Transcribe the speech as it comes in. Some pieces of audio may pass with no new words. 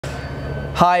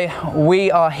Hi, we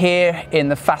are here in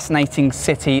the fascinating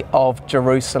city of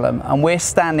Jerusalem, and we're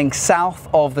standing south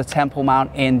of the Temple Mount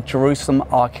in Jerusalem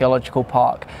Archaeological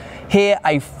Park. Here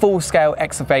a full-scale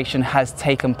excavation has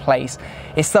taken place.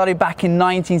 It started back in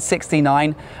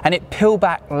 1969 and it peeled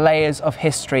back layers of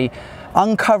history,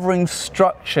 uncovering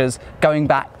structures going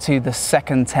back to the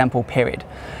Second Temple period.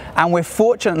 And we're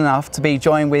fortunate enough to be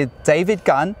joined with David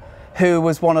Gunn, who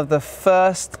was one of the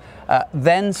first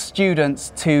then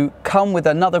students to come with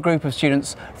another group of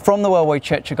students from the Worldwide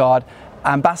Church of God,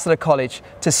 Ambassador College,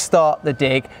 to start the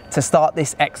dig, to start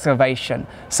this excavation.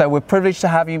 So we're privileged to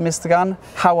have you, Mr. Gunn.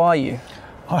 How are you?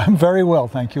 I'm very well,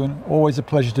 thank you, and always a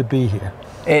pleasure to be here.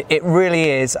 It really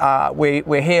is.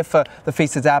 We're here for the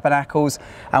Feast of Tabernacles,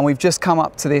 and we've just come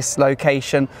up to this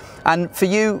location. And for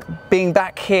you, being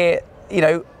back here, you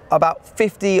know, about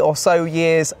 50 or so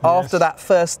years after that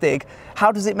first dig,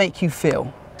 how does it make you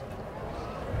feel?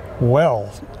 Well,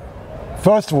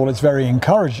 first of all, it's very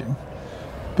encouraging,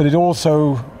 but it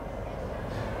also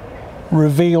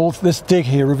reveals, this dig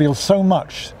here reveals so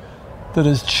much that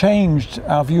has changed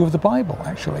our view of the Bible,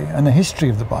 actually, and the history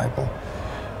of the Bible.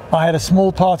 I had a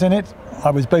small part in it.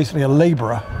 I was basically a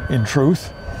laborer, in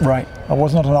truth. Right. I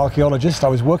was not an archaeologist. I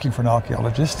was working for an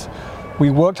archaeologist.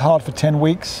 We worked hard for 10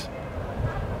 weeks,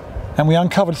 and we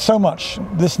uncovered so much.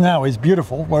 This now is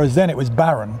beautiful, whereas then it was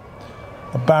barren.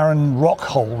 A barren rock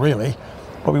hole, really.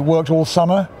 But we worked all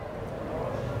summer,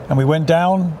 and we went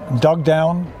down and dug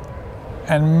down,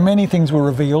 and many things were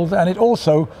revealed. And it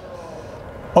also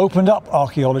opened up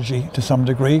archaeology to some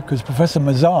degree, because Professor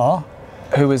Mazar,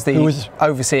 who was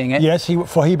overseeing it? Yes,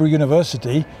 for Hebrew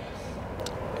University,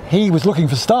 he was looking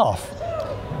for staff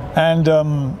and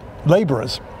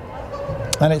labourers.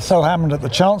 And it so happened that the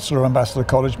Chancellor of Ambassador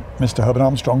College, Mr. Herbert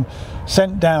Armstrong,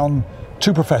 sent down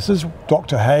two professors,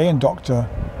 Dr. Hay and Dr.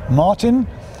 Martin,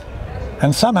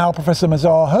 and somehow Professor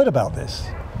Mazar heard about this.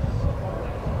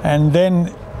 And then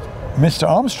Mr.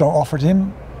 Armstrong offered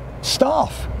him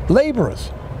staff,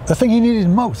 labourers, the thing he needed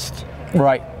most.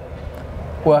 Right.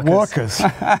 Workers.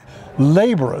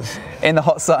 Labourers. In the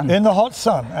hot sun. In the hot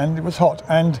sun, and it was hot.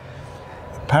 And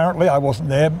apparently, I wasn't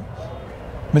there,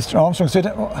 Mr. Armstrong said,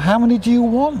 "How many do you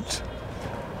want?"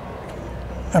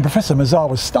 And Professor Mazar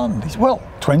was stunned. He said, "Well,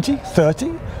 20,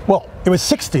 30? Well, it was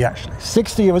 60 actually.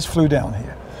 60 of us flew down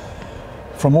here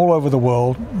from all over the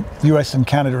world, US and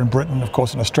Canada and Britain, of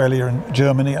course, and Australia and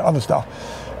Germany and other stuff.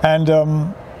 And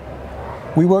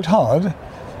we worked hard,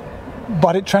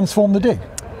 but it transformed the dig.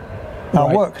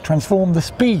 Our work transformed the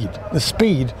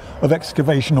speed of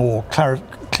excavation or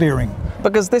clearing.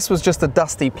 Because this was just a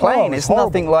dusty plain. It's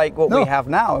nothing like what we have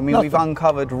now. I mean, we've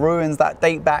uncovered ruins that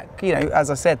date back, you know, as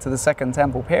I said, to the Second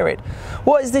Temple period.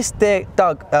 What is this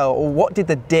or what did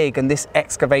the dig and this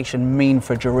excavation mean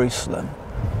for Jerusalem?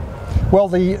 Well,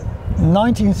 the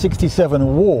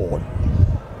 1967 war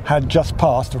had just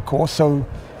passed, of course, so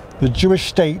the Jewish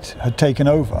state had taken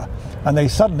over, and they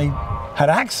suddenly had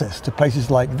access to places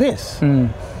like this.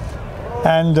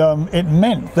 And it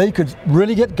meant they could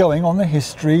really get going on the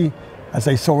history, as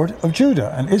they saw it, of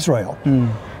Judah and Israel.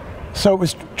 So it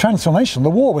was transformational. The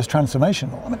war was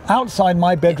transformational. I mean, outside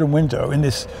my bedroom window in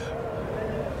this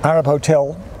Arab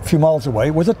hotel a few miles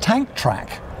away was a tank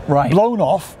track blown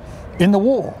off in the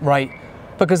war. Right.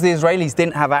 Because the Israelis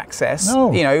didn't have access,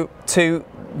 you know, to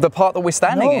the part that we're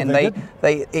standing in. It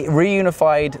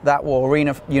reunified that war,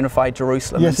 reunified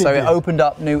Jerusalem. Yes, and so it opened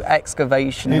up new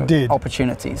excavation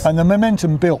opportunities. And the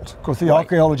momentum built, because the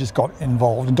archaeologists got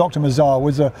involved. And Dr. Mazar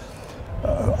was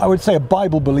I would say, a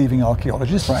Bible-believing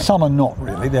archaeologist. Some are not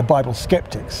really, they're Bible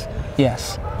skeptics.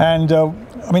 Yes. And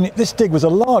I mean, this dig was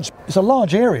it's a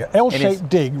large area, L-shaped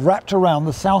dig wrapped around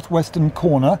the southwestern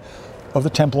corner of the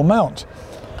Temple Mount.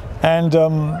 And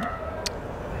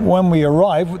when we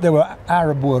arrived, there were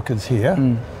Arab workers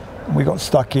here. We got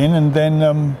stuck in, and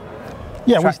then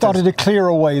we started to clear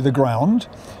away the ground.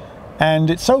 And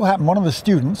it so happened one of the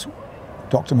students,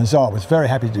 Dr. Mazar was very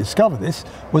happy to discover this,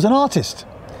 was an artist.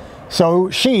 So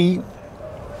she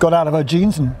got out of her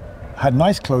jeans and had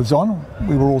nice clothes on.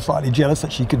 We were all slightly jealous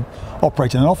that she could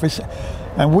operate in an office.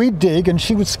 And we'd dig and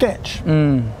she would sketch.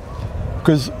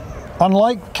 Because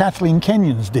unlike Kathleen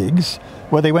Kenyon's digs,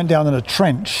 where they went down in a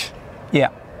trench,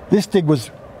 this dig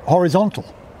was horizontal.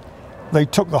 They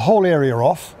took the whole area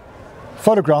off,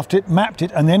 photographed it, mapped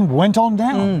it, and then went on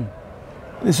down.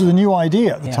 This was a new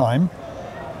idea at the time.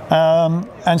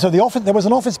 And so there was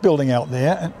an office building out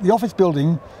there, and the office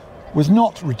building was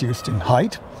not reduced in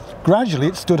height. Gradually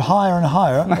it stood higher and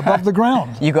higher above the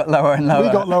ground. You got lower and lower. We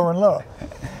got lower and lower.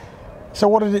 So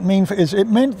what did it mean for Israel? It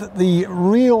meant that the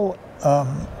real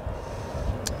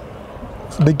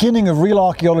beginning of real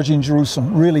archaeology in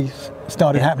Jerusalem really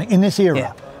started happening in this era.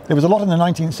 Yeah. There was a lot in the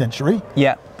 19th century.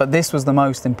 Yeah, but this was the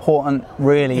most important,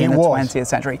 really, in the 20th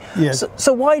century. Yes.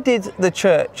 So why did the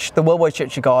church, the Worldwide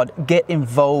Church of God, get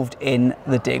involved in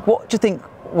the dig? What do you think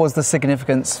was the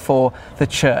significance for the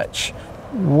church?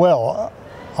 Well,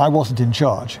 I wasn't in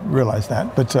charge, realised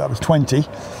that, but I was 20.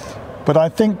 But I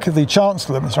think the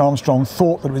Chancellor, Mr. Armstrong,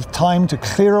 thought that it was time to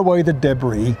clear away the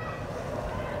debris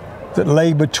that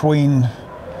lay between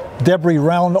debris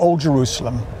round Old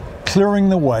Jerusalem, clearing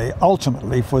the way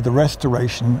ultimately for the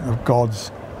restoration of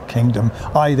God's kingdom.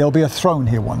 There'll be a throne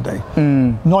here one day.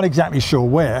 Not exactly sure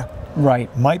where.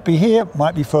 Right. Might be here,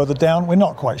 might be further down, we're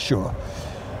not quite sure.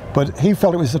 But he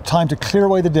felt it was the time to clear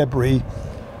away the debris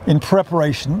in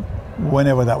preparation,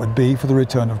 whenever that would be, for the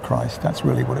return of Christ. That's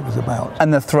really what it was about.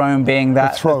 And the throne being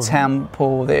that throne. the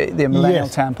temple, the millennial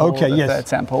temple, the third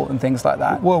temple, and things like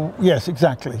that. Well, yes,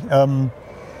 exactly.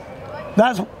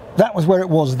 That was where it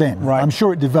was then. Right. I'm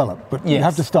sure it developed, but you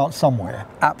have to start somewhere.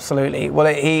 Absolutely. Well,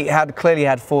 he had clearly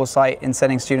had foresight in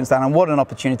sending students down, and what an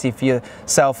opportunity for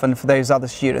yourself and for those other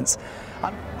students.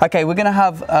 Okay, we're going to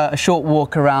have a short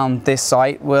walk around this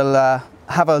site. We'll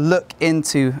have a look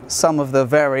into some of the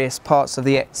various parts of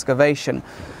the excavation.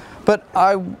 But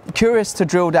I'm curious to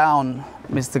drill down,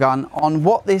 Mr. Gunn, on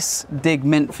what this dig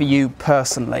meant for you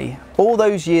personally, all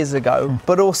those years ago,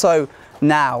 but also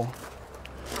now.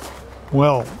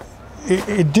 Well,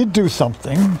 it did do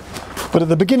something, but at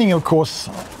the beginning, of course,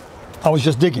 I was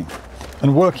just digging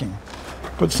and working.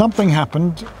 But something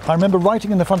happened. I remember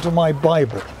writing in the front of my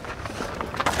Bible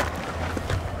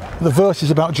the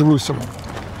verses about Jerusalem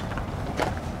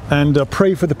and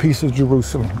pray for the peace of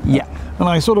Jerusalem. Yeah. And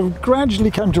I sort of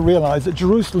gradually came to realize that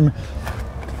Jerusalem,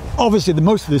 obviously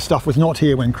most of this stuff was not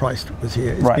here when Christ was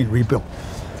here. It's been rebuilt.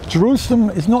 Jerusalem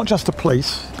is not just a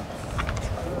place,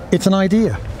 it's an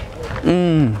idea.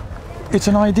 It's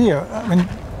an idea. I mean,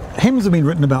 hymns have been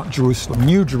written about Jerusalem,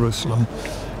 New Jerusalem,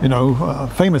 you know,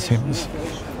 famous hymns,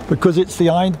 because it's the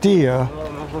idea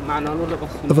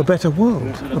of a better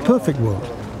world, a perfect world,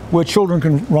 where children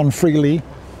can run freely.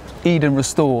 Eden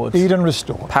restored. Eden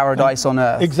restored. Paradise on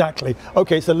earth. Exactly.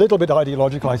 Okay, it's a little bit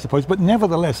ideological, I suppose, but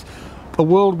nevertheless, a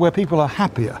world where people are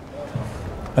happier,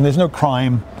 and there's no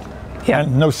crime,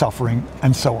 and no suffering,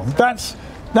 and so on.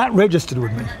 That registered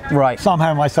with me,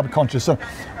 somehow in my subconscious. So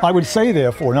I would say,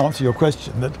 therefore, and answer your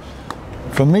question, that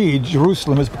for me,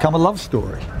 Jerusalem has become a love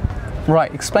story.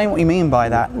 Right, explain what you mean by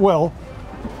that. Well,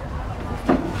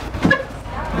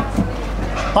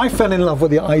 I fell in love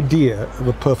with the idea of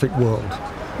a perfect world,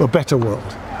 a better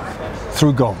world,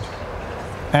 through God.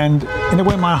 And in a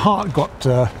way, my heart got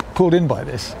pulled in by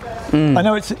this. I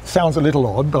know it sounds a little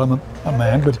odd, but I'm a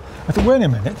man, but I thought, wait a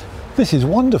minute, this is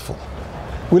wonderful.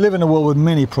 We live in a world with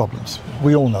many problems.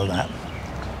 We all know that.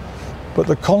 But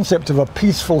the concept of a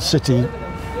peaceful city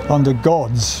under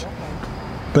God's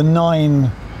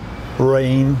benign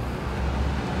reign,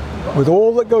 with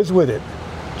all that goes with it,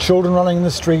 children running in the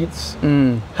streets,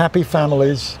 happy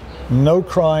families, no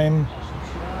crime,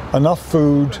 enough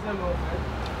food,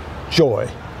 joy.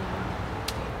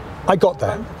 I got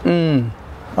that.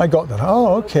 I got that.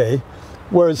 Oh, okay.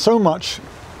 Whereas so much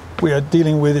we are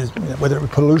dealing with is, whether it be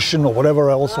pollution or whatever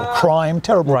else, or crime,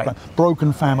 terrible crime,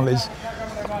 broken families.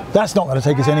 That's not going to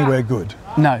take us anywhere good.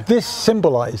 No. This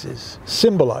symbolizes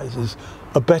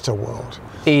a better world.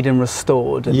 Eden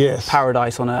restored. And yes.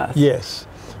 Paradise on earth. Yes.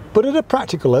 But at a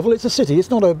practical level, it's a city. It's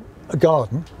not a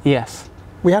garden. Yes.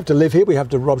 We have to live here. We have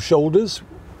to rub shoulders.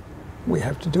 We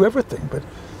have to do everything. But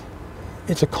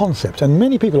it's a concept, and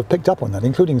many people have picked up on that,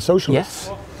 including socialists.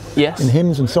 Yes. In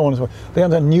hymns and so on and so on. They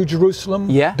understand New Jerusalem,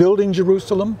 building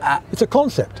Jerusalem. It's a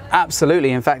concept.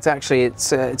 Absolutely. In fact, actually,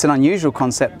 it's an unusual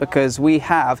concept, because we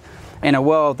have, in a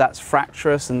world that's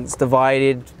fractious and it's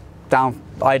divided down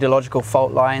ideological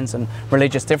fault lines and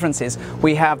religious differences,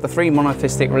 we have the three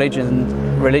monotheistic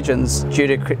religions,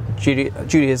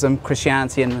 Judaism,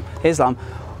 Christianity and Islam,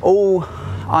 all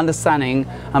understanding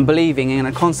and believing in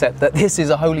a concept that this is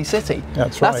a holy city.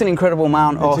 That's an incredible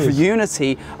amount of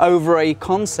unity over a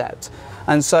concept.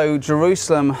 And so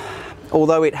Jerusalem,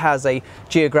 although it has a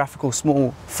geographical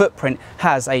small footprint,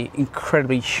 has a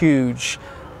incredibly huge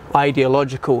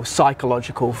ideological,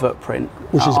 psychological footprint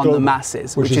on the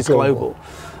masses, which is global.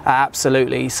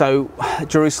 Absolutely. So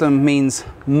Jerusalem means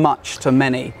much to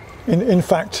many. In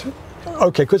fact,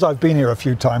 okay, because I've been here a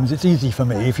few times, it's easy for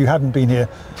me. If you hadn't been here,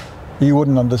 you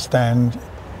wouldn't understand.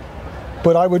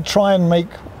 But I would try and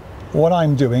make what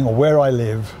I'm doing, or where I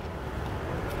live,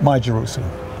 my Jerusalem.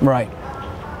 Right.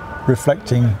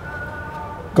 Reflecting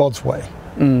God's way.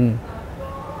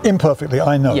 Imperfectly,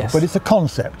 I know, but it's a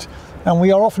concept. And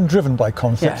we are often driven by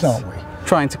concepts, aren't we?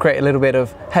 trying to create a little bit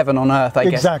of heaven on earth, I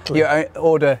guess. Exactly.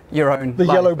 Order your own The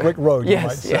life. yellow brick road, you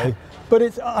might say.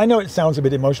 But I know it sounds a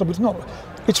bit emotional, but it's not.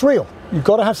 It's real. You've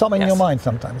got to have something in your mind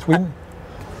sometimes.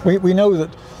 We know that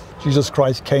Jesus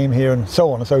Christ came here and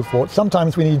so on and so forth.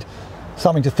 Sometimes we need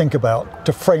something to think about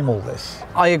to frame all this.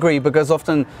 I agree, because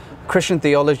often Christian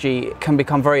theology can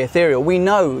become very ethereal. We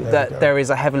know that there is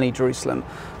a heavenly Jerusalem,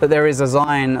 that there is a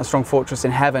Zion, a strong fortress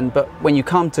in heaven, but when you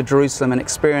come to Jerusalem and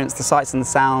experience the sights and the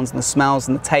sounds and the smells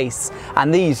and the tastes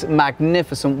and these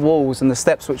magnificent walls and the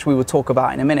steps which we will talk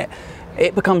about in a minute,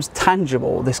 it becomes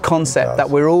tangible, this concept that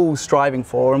we're all striving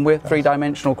for, and we're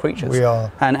three-dimensional creatures. We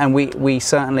are. And we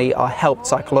certainly are helped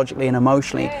psychologically and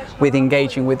emotionally with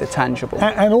engaging with the tangible.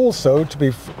 And also, to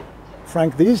be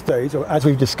frank, these days, or as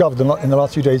we've discovered in the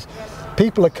last few days,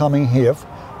 people are coming here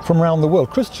from around the world,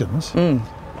 Christians,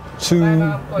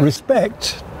 to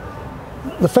respect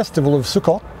the festival of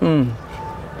Sukkot,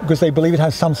 because they believe it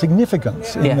has some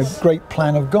significance in the great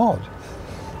plan of God.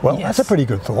 Well, that's a pretty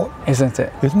good thought. Isn't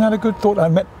it? Isn't that a good thought?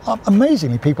 I've met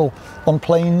amazingly people on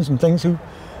planes and things who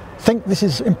think this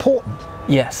is important.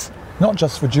 Yes. Not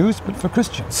just for Jews, but for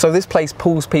Christians. So this place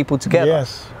pulls people together.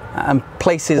 Yes. And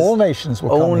places... All nations will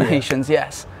come All here. nations,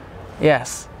 yes.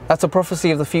 Yes. That's a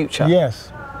prophecy of the future.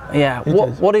 Yes. Yeah.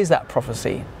 What is that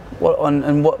prophecy?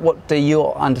 What do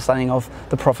your understanding of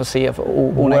the prophecy of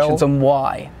all nations, and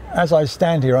why? As I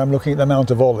stand here, I'm looking at the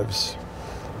Mount of Olives,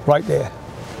 right there.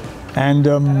 And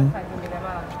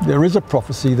there is a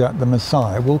prophecy that the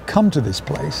Messiah will come to this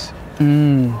place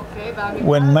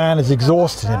when man has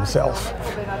exhausted himself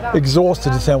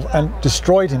and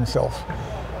destroyed himself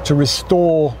to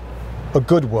restore a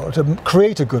good world, to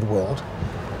create a good world,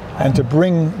 and to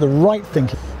bring the right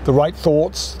thinking, the right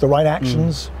thoughts, the right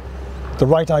actions, the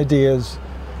right ideas,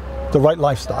 the right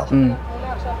lifestyle.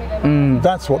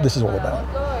 That's what this is all about.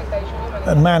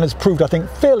 And man has proved, I think,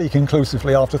 fairly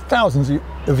conclusively after thousands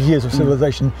of years of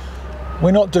civilization,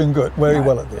 we're not doing very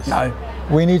well at this. No.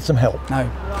 We need some help. No.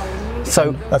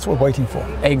 So that's what we're waiting for.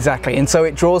 Exactly. And so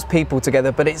it draws people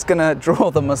together, but it's going to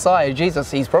draw the Messiah, Jesus.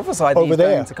 He's prophesied that he's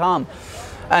going to come.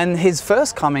 And his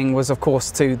first coming was, of course,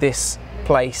 to this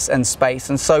place and space.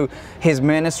 And so his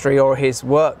ministry, or his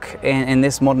work in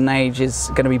this modern age, is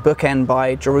going to be bookended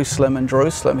by Jerusalem and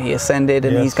Jerusalem. He ascended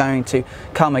and he's going to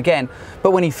come again.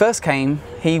 But when he first came,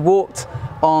 he walked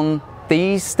on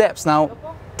these steps. Now,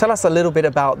 tell us a little bit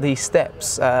about these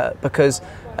steps, because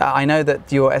I know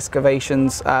that your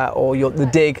excavations or the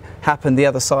dig happened the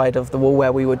other side of the wall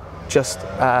where we were,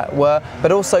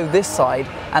 but also this side,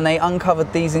 and they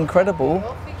uncovered these incredible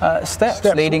steps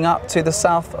leading up to the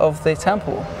south of the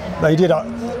temple. They did.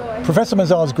 Professor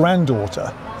Mazar's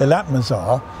granddaughter, Elat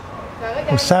Mazar,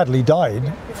 who sadly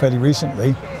died fairly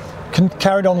recently,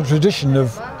 carried on the tradition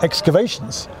of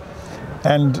excavations.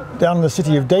 And down in the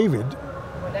city of David,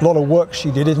 a lot of work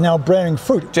she did is now bearing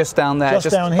fruit. Just down there,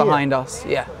 just down behind here. Us,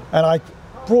 yeah. And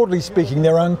broadly speaking,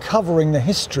 they're uncovering the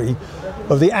history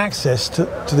of the access to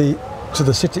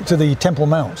the Temple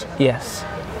Mount. Yes.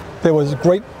 There was a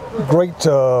great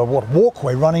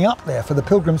walkway running up there for the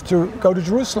pilgrims to go to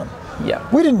Jerusalem. Yeah.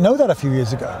 We didn't know that a few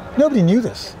years ago. Nobody knew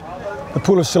this. The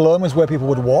Pool of Siloam is where people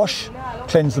would wash,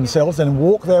 cleanse themselves, and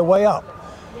walk their way up.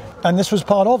 And this was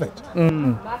part of it.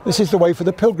 This is the way for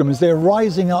the pilgrims. They're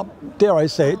rising up, dare I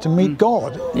say it, to meet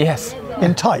God. Yes.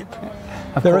 In type.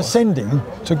 They're ascending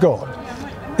to God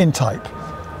in type.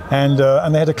 And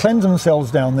they had to cleanse themselves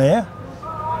down there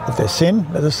of their sin,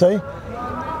 let us say,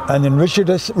 and then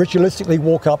ritualistically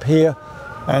walk up here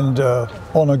and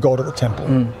honor God at the temple.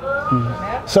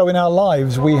 So in our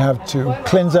lives, we have to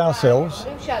cleanse ourselves,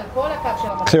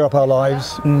 clear up our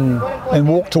lives, and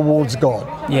walk towards God.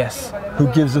 Yes. Who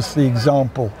gives us the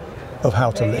example of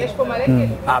how to live.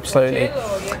 Absolutely.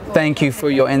 Thank you for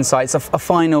your insights. A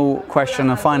final question,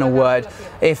 a final word.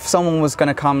 If someone was going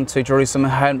to come to Jerusalem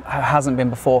and hasn't been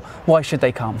before, why should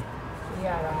they come?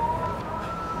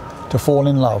 To fall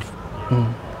in love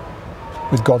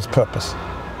with God's purpose.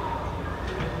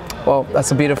 Well,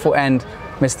 that's a beautiful end,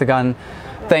 Mr. Gunn.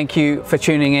 Thank you for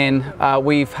tuning in.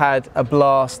 We've had a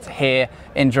blast here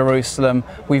in Jerusalem.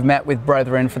 We've met with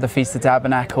brethren for the Feast of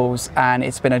Tabernacles, and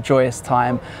it's been a joyous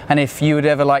time. And if you would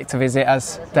ever like to visit,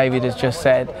 as David has just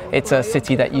said, it's a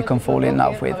city that you can fall in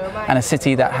love with, and a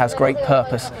city that has great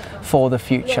purpose for the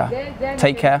future.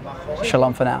 Take care.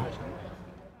 Shalom for now.